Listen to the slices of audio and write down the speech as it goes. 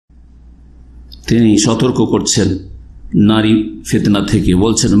তিনি সতর্ক করছেন নারী ফিতনা থেকে,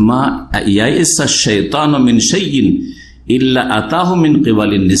 বলছেন মা ইয়াইসা শাইতানু মিন শাইইন ইল্লা আতাহু মিন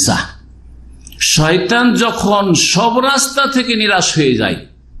কিবালিন নিসা। শয়তান যখন সব রাস্তা থেকে নিরাশ হয়ে যায়,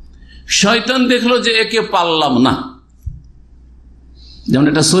 শয়তান দেখলো যে একে পারলাম না, যেমন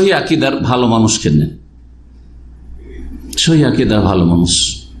এটা সহি আকীদার ভালো মানুষকে নেন, সহি আকীদার ভালো মানুষ,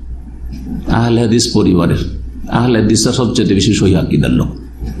 আহলে হাদিস পরিবারের, আহলে হাদিসরা সবচেয়ে বেশি সহি আকীদার লোক,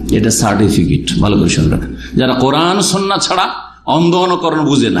 এটা সার্টিফিকেট, ভালো করে শুনে রাখেন, যারা কোরআন সুন্নাহ ছাড়া অন্ধ অনুকরণ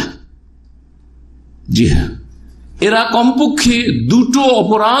বুঝে না। জি হ্যাঁ, এরা কমপক্ষে দুটো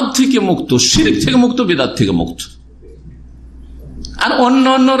অপরাধ থেকে মুক্ত, শিরক থেকে মুক্ত, বিদআত থেকে মুক্ত। আর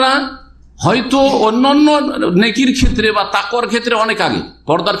অন্যান্যরা হয়তো অন্যান্য নেকির ক্ষেত্রে বা তাকওয়ার ক্ষেত্রে অনেক আগে,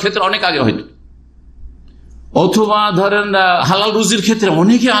 পর্দার ক্ষেত্রে অনেক আগে হয়তো, অথবা ধরেন হালাল রুজির ক্ষেত্রে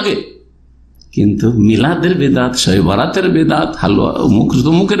অনেকে আগে, কিন্তু মিলাদের বেদাত, শবে বারাতের বেদাত, হালুয়া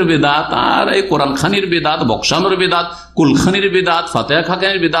মুখের বেদাত, আর এই কোরআন খানির বেদাত, বক্সানোর বেদাত, কুলখানির বেদাত, ফাতিহা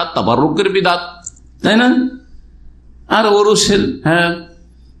খানের বেদাত, তাবারুকের বেদাত, তাই না? আর ওরসের, হ্যাঁ,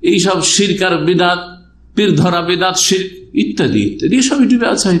 এইসব শিরকার বেদাত, পীর ধরা বেদাত, শিরক ইত্যাদি ইত্যাদি সব ইউটিউবে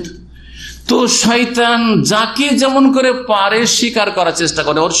আছে হয়তো। তো শয়তান যাকে যেমন করে পারে শিকার করার চেষ্টা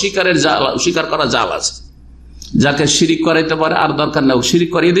করে, ওর শিকার করা জাল আছে। যাকে শিরিক করাইতে পারে আর দরকার নেই, শিরিক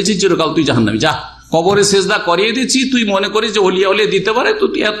করিয়ে দিচ্ছি চিরকাল তুই জাহান্নামী, যা কবরে সেজদা করিয়ে দিচ্ছি, তুই মনে করিস যে ওলিয়া উলিয়া দিতে পারে, তো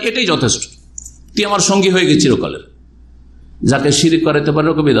এটাই যথেষ্ট, তুই আমার সঙ্গী হয়ে গেছি চিরকালের। যাকে শিরিক করাইতে পারে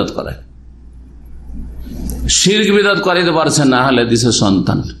ওকে বিদআত করায়, শিরক বিদআত করাইতে পারছে না আহলে হাদিসের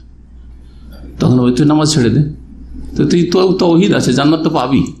সন্তান, তখন ওই তুই নামাজ ছেড়ে দে, তো তুই তো তাওহীদ আছে, জান্নাত তো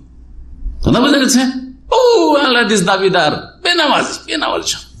পাবি। কথা বোঝা গেছে? ও আহলে হাদিস দাবিদার, বেনামাজ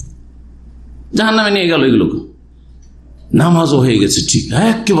জাহান্নামে নিয়ে গেল এগুলোকে। নামাজও হয়ে গেছে ঠিক,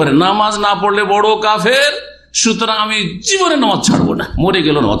 একেবারে নামাজ না পড়লে বড় কাফের, সুতরাং আমি জীবনে নামাজ ছাড়বো না, মরে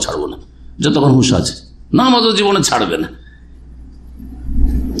গেল নামাজ ছাড়বো না, যতক্ষণ হুঁশ আছে নামাজও জীবনে ছাড়বে না।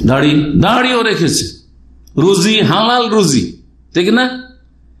 দাড়িও রেখেছে, রুজি হালাল রুজি, ঠিক না,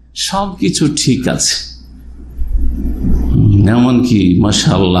 সবকিছু ঠিক আছে, এমনকি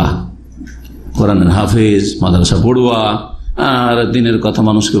মাশাআল্লাহ কোরআনের হাফেজ, মাদ্রাসা পড়ুয়া, আর দিনের কথা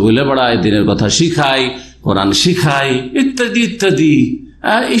মানুষকে বলে বেড়ায়, দিনের কথা শিখায়, কোরআন শিখায়, ইত্যাদি ইত্যাদি,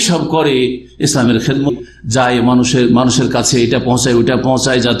 এইসব করে, ইসলামের খেদমত যায়, মানুষের কাছে এটা পৌঁছায় ওইটা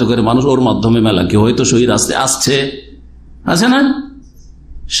পৌঁছায়, যাতে করে মানুষ ওর মাধ্যমে মেলা কেউ হয়তো সহি রাস্তায় আছে না।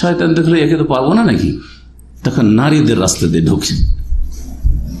 শয়তান দেখলে একে তো পারবো না নাকি, তখন নারীদের রাস্তা দিয়ে ঢুকে,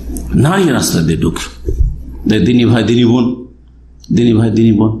 নারী রাস্তা দিয়ে ঢুকে, দিনী ভাই দিনী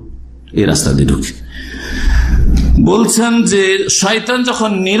বোন এই রাস্তা দিয়ে ঢুকে। বলছেন যে শয়তান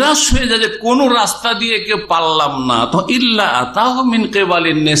যখন নিরাশ হয়ে যায় যে কোন রাস্তা দিয়ে কেউ পারলাম না, তো ইল্লা আতাহু মিন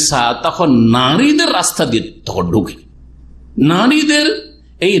কিবালিন নিসা, তখন নারীদের রাস্তা দিয়ে তখন ঢুকে,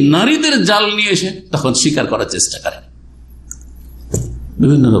 নারীদের জাল নিয়ে এসে তখন শিকার করার চেষ্টা করে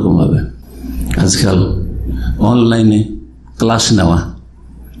বিভিন্ন রকম ভাবে। আজকাল অনলাইনে ক্লাস নেওয়া,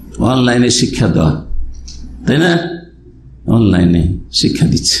 অনলাইনে শিক্ষা দেওয়া, তাই না, অনলাইনে শিক্ষা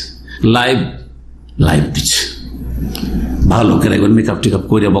দিচ্ছে, লাইভ দিচ্ছে, ভালো করে একবার মেকআপ টেকআপ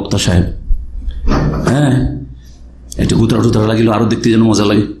করে বক্তা সাহেব, হ্যাঁ, একটু গুতরা টুতরা লাগিল, আরো দেখতে যেন মজা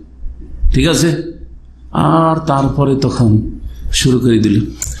লাগে, ঠিক আছে। আর তারপরে তখন শুরু করে দিল,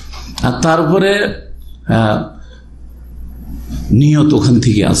 আর তারপরে নিয়ত ওখান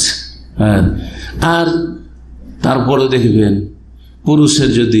থেকে আছে, হ্যাঁ। আর তারপরে দেখবেন পুরুষের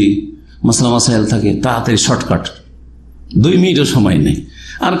যদি মাসলা মাসাইল থাকে তাড়াতাড়ি শর্টকাট, 2 মিনিটও সময় নেই।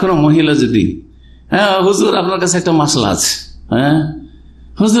 আর কোন মহিলা যদি, হ্যাঁ হুজুর আপনার কাছে একটা মাসলা আছে, হ্যাঁ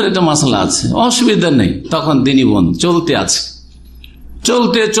হুজুর একটা মাসলা আছে, অসুবিধা নেই, তখন দিনী বোন চলতে আছে,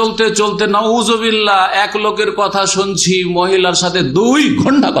 চলতে নাউযুবিল্লাহ, এক লোকের কথা শুনছি মহিলার সাথে 2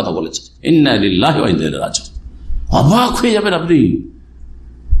 ঘন্টা কথা বলেছে, ইন্না লিল্লাহি ওয়া ইন্না ইলাইহি রাজিউন, অবাক হয়ে যাবেন আপনি।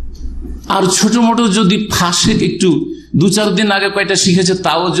 আর ছোট মোটো যদি ফাঁসে একটু 2-4 দিন আগে কয়টা শিখেছে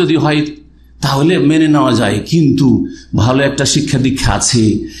তাও যদি হয় তাহলে মেনে নেওয়া যায়, কিন্তু ভালো একটা শিক্ষা দীক্ষা আছে,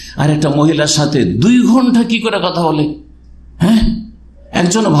 আর একটা মহিলার সাথে 2 ঘন্টা কি করে কথা বলে, হ্যাঁ।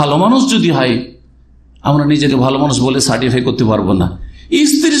 একজন ভালো মানুষ যদি হয়, আমরা নিজেকে ভালো মানুষ বলে সার্টিফাই করতে পারবো না,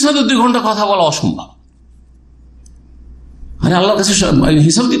 স্ত্রীর সাথে 2 ঘন্টা কথা বলা অসম্ভব। আরে আল্লাহর কাছে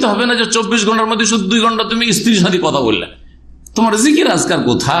হিসাব দিতে হবে না যে 24 ঘন্টার মধ্যে শুধু 2 ঘন্টা তুমি স্ত্রীর সাথে কথা বললে, তোমার জিকির আজকার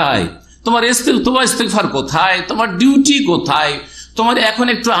কোথায়, তোমার ইস্তেগফার কোথায়, তোমার ডিউটি কোথায়, তোমার এখন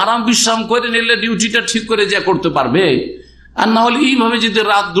একটু আরাম বিশ্রাম করে নিলে ডিউটিটা ঠিক করে যা করতে পারবে। আর না হলে এইভাবে যদি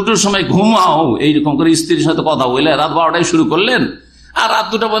রাত 2টোর সময় ঘুমাও, এইরকম করে স্ত্রীর সাথে কথা বললে, রাত 12টায় শুরু করলেন আর রাত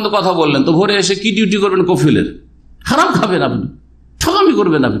 2টা পর্যন্ত কথা বললেন, তো ভোরে এসে কি ডিউটি করবেন, কফিলের খারাপ খাবেন আপনি, ঠকামি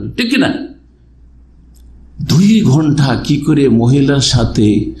করবেন আপনি, ঠিক কিনা। 2 ঘন্টা কি করে মহিলার সাথে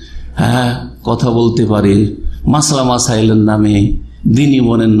হ্যাঁ, কথা বলতে পারে, মাসলা মাসাইলের নামে, দিনী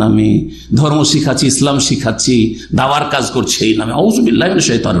মনের নামে, ধর্ম শিখাচ্ছি, ইসলাম শিখাচ্ছি, দাওয়ার কাজ করছে এই নামে। আউযুবিল্লাহি মিনাশ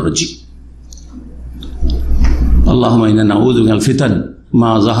শাইতানির রাজিম। আল্লাহুম্মা ইন্না নাউযু মিনাল ফিতান মা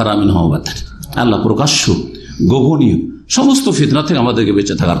যাহারা মিনহা ওয়া বাতান। আল্লাহ প্রকাশ্য গোপনীয় সমস্ত ফিতনা থেকে আমাদেরকে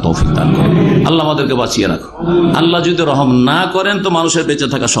বেঁচে থাকার তৌফিক দান করেন। আল্লাহ আমাদেরকে বাঁচিয়ে রাখো। আল্লাহ যদি রহম না করেন তো মানুষের বেঁচে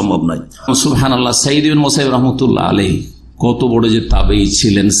থাকা সম্ভব নয়। সুবহানাল্লাহ। সাঈদ ইবনে মুসাইয়্যিব রাহমাতুল্লাহ আলাইহি কত বড় যে তাবেঈ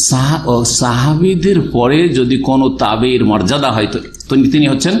ছিলেন। সাহাবীদের পরে যদি কোন তাবেঈর মর্যাদা হয় তো তিনি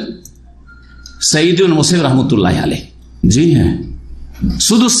হচ্ছেন সাঈদ ইবনে মুসাইয়্যিব রাহমাতুল্লাহ আলাইহি। জি হ্যাঁ,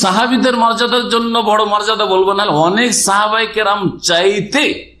 শুধু সাহাবীদের মর্যাদার জন্য বড় মর্যাদা বলবো না, অনেক সাহাবায়ে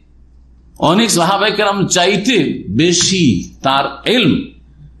কেরাম চাইতে বেশি তার ইলম,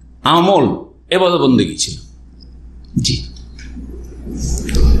 আমল, ইবাদত বন্দেগী ছিল। জি,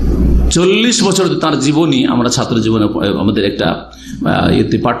 40 বছর তার জীবনী আমরা ছাত্র জীবনে আমাদের একটা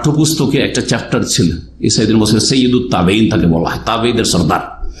এতে পাঠ্যপুস্তকে একটা চ্যাপ্টার ছিল সাইয়্যিদুল মুরসালিন, সাইয়্যিদুত তাবেঈন তাকে বলা হয়, তাবেঈদের সরদার।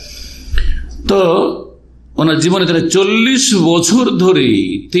 তো ওনার জীবনে 40 বছর ধরে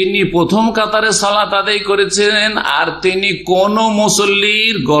তিনি প্রথম কাতারে সালাত আদায় করেছেন, আর তিনি কোন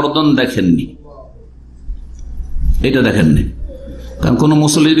মুসল্লির গর্দন দেখেননি। এটা দেখেননি, কারণ কোন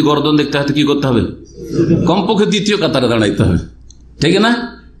মুসল্লির গর্দন দেখতে হয়তো কি করতে হবে, কমপক্ষে দ্বিতীয় কাতারে দাঁড়াইতে হবে, ঠিক না?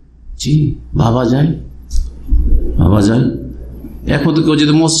 জি, ভাবা যায়। এখন তো কেউ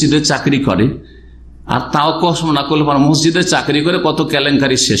যদি মসজিদে চাকরি করে, আর তাও কষ্ট না করলে মসজিদে চাকরি করে কত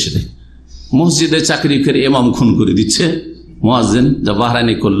কেলেঙ্কারি শেষ রে। মসজিদে চাকরি করে ইমাম খুন করে দিচ্ছে, মুয়াজ্জিন যা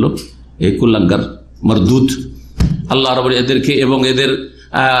বাহরাইনে করলো, এই কুল্লাঙ্গার মরদুদ। আল্লাহ রাব্বুল এদেরকে এবং এদের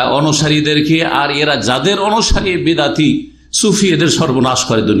অনুসারীদেরকে, আর এরা যাদের অনুসারী বিদাতি সুফি, এদের সর্বনাশ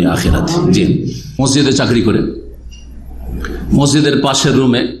করে দুনিয়া আখিরাতে। জি, মসজিদে চাকরি করে মসজিদের পাশের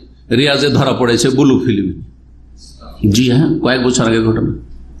রুমে রিয়াজে ধরা পড়েছে ব্লু ফিল্মে। জি হ্যাঁ, কয়েক বছর আগে ঘটনা।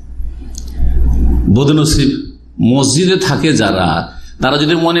 বদনসিব মসজিদে থাকে যারা, তারা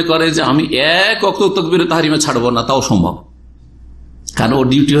যদি মনে করে যে আমি এক ওয়াক্ত তাকবীরে তাহরিমা ছাড়বো না, তাও সম্ভব, কারণ ওর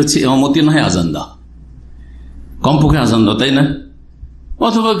ডিউটি হচ্ছে ইমামতি নয় আজান দাও, কমপক্ষে আজান দাও, তাই না?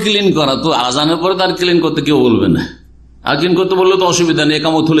 অথবা ক্লিন করা, তো আজানের পরে তার ক্লিন করতে কেউ বলবে না, আর ক্লিন করতে বললে তো অসুবিধা নেই,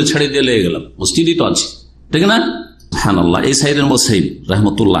 একামত হলে ছেড়ে দিয়ে লেগে গেলাম, মসজিদই তো আছে, ঠিক না? সুবহানাল্লাহ। এই সাঈদ ইবনে মুসাইয়্যিব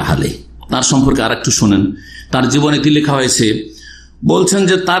রাহমাতুল্লাহ আলাইহি, তার সম্পর্কে আর একটু শুনেন। তার জীবনে কি লেখা হয়েছে, বলছেন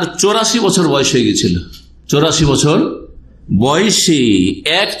যে তার 84 বছর বয়স হয়ে গেছিল। 84 বছর বয়সে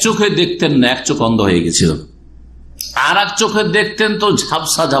এক চোখে দেখতেন না, এক চোখ অন্ধ হয়ে গেছিল, আর এক চোখে দেখতেন তো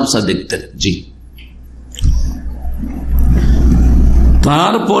ঝাপসা ঝাপসা দেখতেন। জি,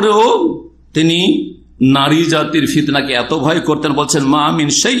 তারপরেও তিনি নারী জাতির ফিতনাকে এত ভয় করতেন, বলছেন মা মিন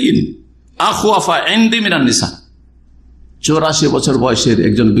শাইইন আখওয়াফা ইনদি মিনান নিসা। 84 বছর বয়সের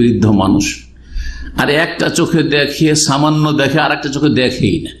একজন বৃদ্ধ মানুষ, আর একটা চোখে দেখিয়ে সামান্য দেখে, আর একটা চোখে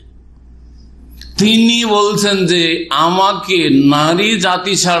দেখেই না। তিনি বলছেন যে আমাকে নারী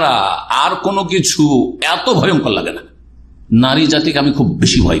জাতি ছাড়া আর কোনো কিছু এত ভয়ঙ্কর লাগে না, নারী জাতিকে আমি খুব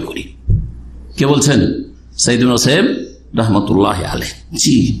বেশি ভয় করি। কে বলছেন? সাঈদ ইবনে মুসাইয়্যিব রাহমাতুল্লাহ আলাইহি।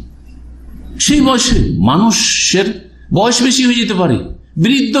 জি, সেই বয়সে মানুষের বয়স বেশি হয়ে যেতে পারে,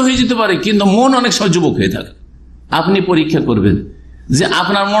 বৃদ্ধ হয়ে যেতে পারে, কিন্তু মন অনেক সময় যুবক হয়ে থাকে। আপনি পরীক্ষা করবেন যে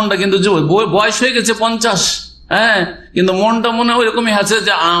আপনার মনটা কিন্তু যুবক, বয়স হয়ে গেছে 50, হ্যাঁ, কিন্তু মনটা মনে হয় ওইরকমই আছে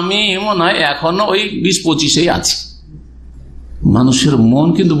যে আমি মনে হয় এখনো ওই 20-25 আছি। মানুষের মন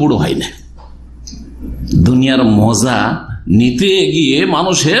কিন্তু বুড়ো হয় না। দুনিয়ার মজা নিতে গিয়ে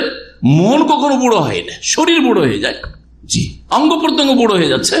মানুষের মন কখনো বুড়ো হয় না, শরীর বুড়ো হয়ে যায়। জি, অঙ্গ প্রত্যঙ্গ বুড়ো হয়ে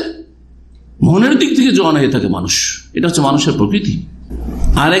যাচ্ছে, মনের দিক থেকে জওয়ান হয়ে থাকে মানুষ। এটা হচ্ছে মানুষের প্রকৃতি।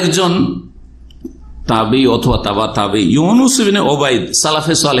 আরেকজন তাবেঈ অথবা তাবা তাবেঈ ইউনুস ইবনে উবাইদ,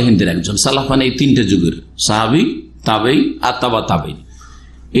 সালাফে সালেহিনদের একজন। সালাফ মানে এই 3টে যুগের, সাহাবী, তাবেঈ আর তাবা তাবেঈ।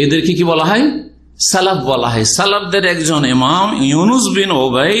 এদেরকে কি বলা হয়? সালাফ বলা হয়। সালাফদের একজন ইমাম ইউনুস বিন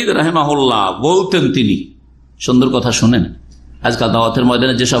উবাইদ রাহিমাহুল্লাহ বলতেন, তিনি সুন্দর কথা শুনেন। আজকাল দাওয়াতের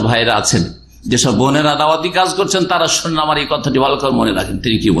ময়দানে যেসব ভাইরা আছেন, যেসব বোনেরা দাওয়াতি কাজ করছেন, তারা শুনেন আমার এই কথাটি ভালো করে মনে রাখেন।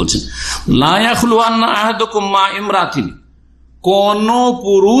 তিনি কি বলছেন? লা ইয়াখলুওয়ান্না আহাদুকুম মা ইমরাতিন, কোন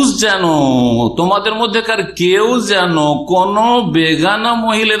পুরুষ যেন, তোমাদের মধ্যেকার কেউ যেন কোন বেগানা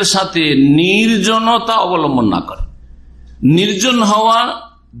মহিলার সাথে নির্জনতা অবলম্বন না করে। নির্জন হওয়া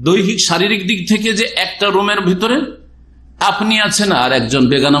দৈহিক শারীরিক দিক থেকে, যে একটা রুমের ভিতরে আপনি আছেন আর একজন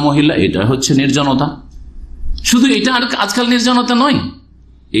বেগানা মহিলা, এটা হচ্ছে নির্জনতা। শুধু এটা আর আজকাল নির্জনতা নয়,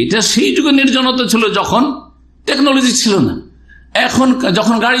 এটা সেই যুগে নির্জনতা ছিল যখন টেকনোলজি ছিল না, এখন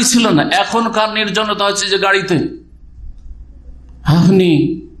যখন গাড়ি ছিল না। এখনকার নির্জনতা হচ্ছে যে গাড়িতে আপনি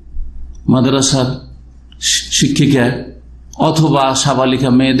মাদ্রাসার শিক্ষিকা অথবা সাবালিকা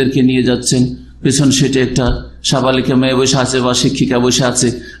মেয়েদেরকে নিয়ে যাচ্ছেন, পেছন সিটে একটা সাবালিকা মেয়ে বসে আছে বা শিক্ষিকা বসে আছে,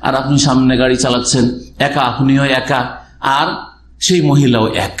 আর আপনি সামনে গাড়ি চালাচ্ছেন একা, আপনিও একা আর সেই মহিলাও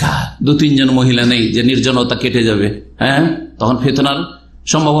একা, 2-3 জন মহিলা নেই যে নির্জনতা কেটে যাবে, হ্যাঁ, তখন ফিতনার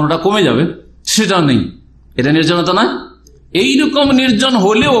সম্ভাবনাটা কমে যাবে, সেটা নেই। এটা নির্জনতা না? এইরকম নির্জন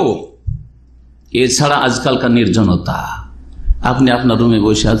হলেও এছাড়া আজকালকার নির্জনতা, আপনি আপনার রুমে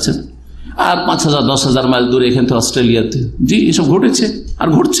বসে আছেন আর 5,000-10,000 মাইল দূরে এখান থেকে অস্ট্রেলিয়াতে, জি এসব ঘটেছে আর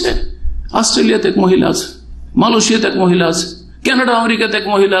ঘটছে। অস্ট্রেলিয়াতে এক মহিলা আছে, মালয়েশিয়াতে এক মহিলা আছে, কানাডা আমেরিকাতে এক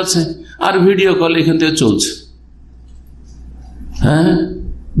মহিলা আছে, আর ভিডিও কল এখান থেকে চলছে। হ্যাঁ,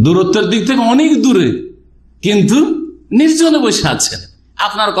 দূরত্বের দিক থেকে অনেক দূরে, কিন্তু নির্জনে বসে আছেন।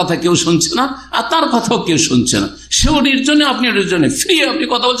 আপনার কথা কেউ শুনছে না আর তার কথাও কেউ শুনছে না, সেও নির্জনে, আপনি নির্জনে, ফ্রি, আপনি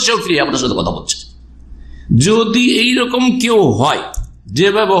কথা বলছেন, সেও ফ্রি আপনার সাথে কথা বলছে। যদি এইরকম কেউ হয়,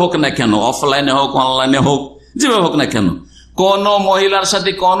 যেভাবে হোক না কেন, অফলাইনে হোক অনলাইনে হোক, যেভাবে হোক না কেন, কোন মহিলার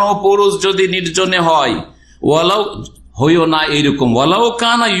সাথে কোন পুরুষ যদি নির্জনে হয়, ওয়ালাও হইও না এইরকম, ওয়ালাও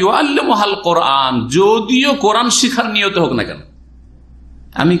কানা ইউআল্লিমুহাল কোরআন, যদিও কোরআন শিখার নিয়ত হোক না কেন।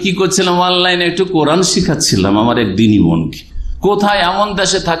 আমি কি করছিলাম, অনলাইনে একটু কোরআন শিখাচ্ছিলাম আমার এক দিনী বোনকে। কোথায় এমন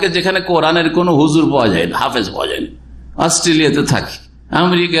দেশে থাকে যেখানে কোরআনের কোনো হুজুর পাওয়া যায় না, হাফেজ পাওয়া যায় না। অস্ট্রেলিয়াতে থাকে,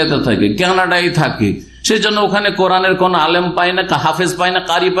 আমেরিকাতে থাকে, কানাডায় থাকে, সেই জন্য ওখানে কোরআনের কোন আলেম পায় না, হাফেজ পায় না,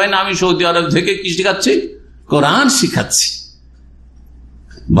 কারি পায় না। আমি সৌদি আরব থেকে কি শিখাচ্ছি? কোরআন শিখাচ্ছি।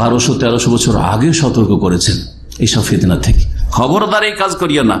 1200-1300 বছর আগে সতর্ক করেছেন এইসব ফিতনা থেকে, খবরদার এই কাজ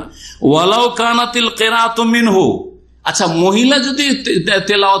করিও না। ওয়ালাউ কানাতিল কিরাআতু মিনহু, আচ্ছা মহিলা যদি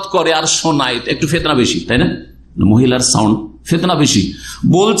তেলাওয়াত করে আর শোনায়, একটু ফিতনা বেশি, তাই না? মহিলার সাউন্ড ফিতনা বেশি।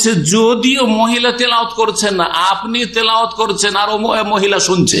 বলছে যদিও মহিলা তেলাওয়াত করছেন না, আপনি তেলাওয়াত করছেন আর মহিলা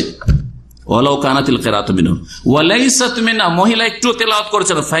শুনছে, ওয়ালাউ কানাতিল কিরাআতু মিনহু ওয়ালাইসাত মিনা, মহিলা একটু তেলাওয়াত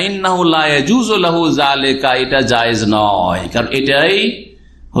করছেন, ফাইন্নাহু লা ইয়াজুজু লাহু যালিকা, এটা জায়েজ নয়। কারণ এটাই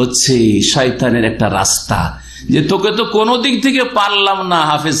হচ্ছে শয়তানের একটা রাস্তা, যে তোকে তো কোনো দিক থেকে পারলাম না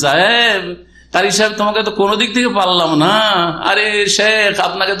হাফেজ সাহেব, কারি সাহেব তোমাকে তো কোনো দিক থেকে পারলাম না, আরে শেখ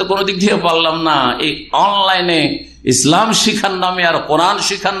আপনাকে তো কোনো দিক থেকে পারলাম না, এই অনলাইনে ইসলাম শিখার নামে আর কোরআন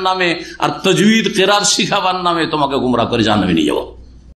শিখার নামে আর তাজউইদ কিরাত শিখাবার নামে তোমাকে গুমরাহ করে জাহান্নামে নিয়ে যাবো।